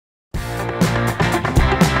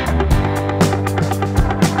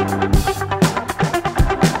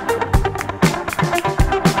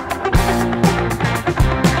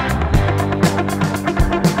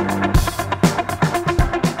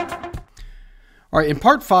All right, in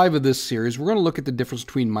part 5 of this series, we're going to look at the difference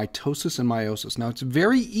between mitosis and meiosis. Now, it's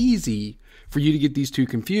very easy for you to get these two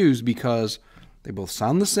confused because they both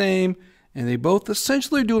sound the same and they both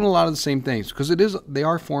essentially are doing a lot of the same things because they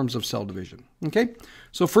are forms of cell division. Okay,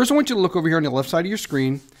 so first I want you to look over here on the left side of your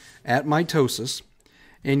screen at mitosis,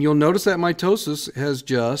 and you'll notice that mitosis has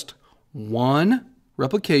just one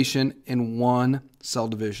replication and one cell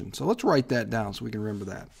division. So let's write that down so we can remember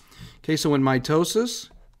that. Okay, so in mitosis,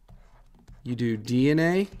 you do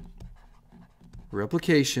DNA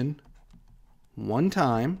replication one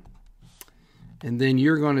time, and then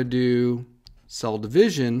you're going to do cell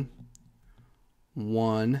division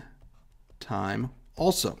one time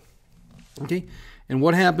also. Okay, and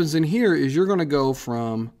what happens in here is you're going to go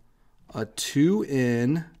from a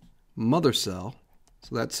 2N mother cell,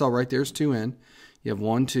 so that cell right there is 2N. You have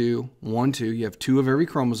 1, 2, 1, 2. You have 2 of every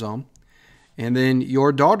chromosome. And then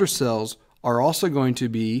your daughter cells are also going to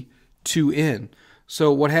be 2N.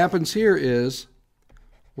 So what happens here is,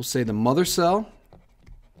 we'll say the mother cell,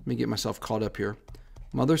 let me get myself caught up here.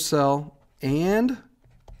 Mother cell and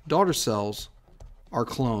daughter cells are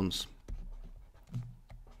clones.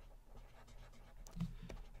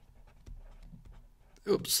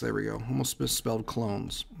 Oops, there we go. Almost misspelled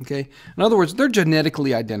clones. Okay. In other words, they're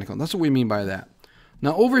genetically identical. That's what we mean by that.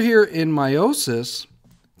 Now over here in meiosis,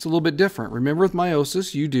 it's a little bit different. Remember with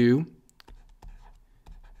meiosis, you do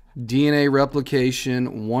DNA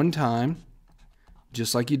replication one time,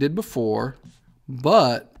 just like you did before,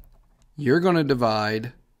 but you're going to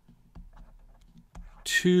divide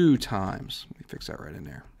 2 times. Let me fix that right in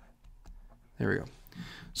there. There we go.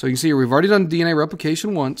 So you can see here, we've already done DNA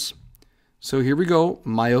replication once. So here we go,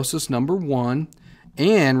 meiosis number 1.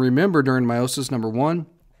 And remember, during meiosis number 1,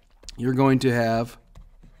 you're going to have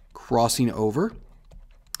crossing over.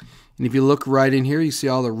 And if you look right in here, you see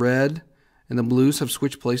all the red and the blues have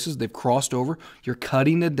switched places. They've crossed over. You're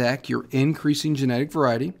cutting the deck. You're increasing genetic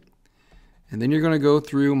variety. And then you're going to go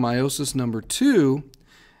through meiosis number 2,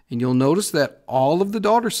 and you'll notice that all of the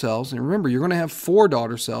daughter cells, and remember, you're going to have 4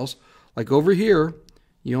 daughter cells. Like over here,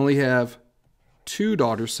 you only have 2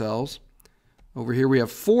 daughter cells. Over here we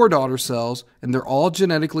have 4 daughter cells, and they're all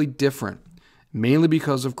genetically different, mainly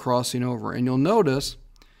because of crossing over. And you'll notice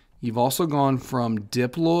you've also gone from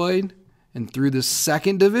diploid and through the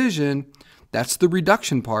second division, that's the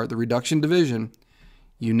reduction part, the reduction division,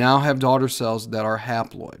 you now have daughter cells that are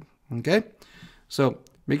haploid. Okay? So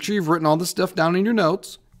make sure you've written all this stuff down in your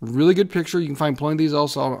notes. Really good picture. You can find plenty of these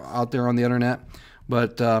also out there on the internet,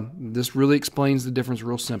 but this really explains the difference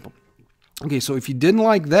real simple. Okay, so if you didn't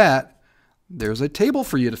like that, there's a table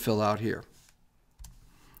for you to fill out here.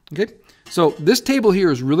 Okay, so this table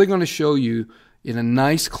here is really going to show you in a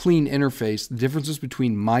nice clean interface the differences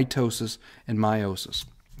between mitosis and meiosis.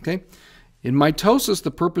 Okay, in mitosis, the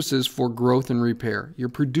purpose is for growth and repair. You're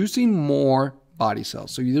producing more body cells.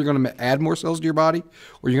 So you're either going to add more cells to your body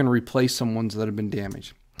or you're going to replace some ones that have been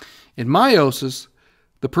damaged. In meiosis,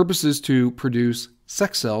 the purpose is to produce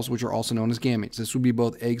sex cells, which are also known as gametes. This would be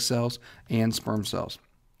both egg cells and sperm cells.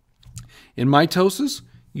 In mitosis,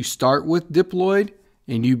 you start with diploid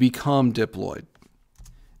and you become diploid.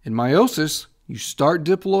 In meiosis, you start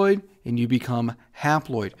diploid and you become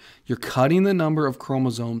haploid. You're cutting the number of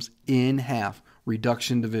chromosomes in half,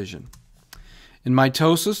 reduction division. In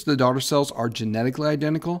mitosis, the daughter cells are genetically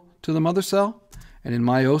identical to the mother cell, and in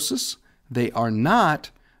meiosis, they are not,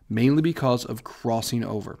 mainly because of crossing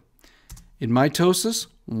over. In mitosis,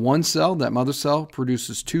 one cell, that mother cell,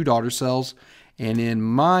 produces 2 daughter cells, and in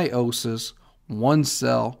meiosis, one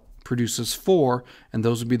cell produces 4, and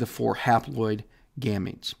those would be the 4 haploid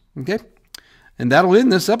gametes. Okay? And that'll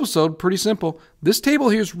end this episode. Pretty simple. This table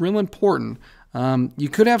here is real important. You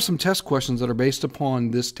could have some test questions that are based upon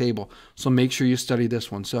this table, so make sure you study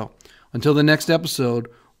this one. So until the next episode,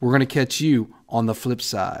 we're going to catch you on the flip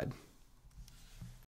side.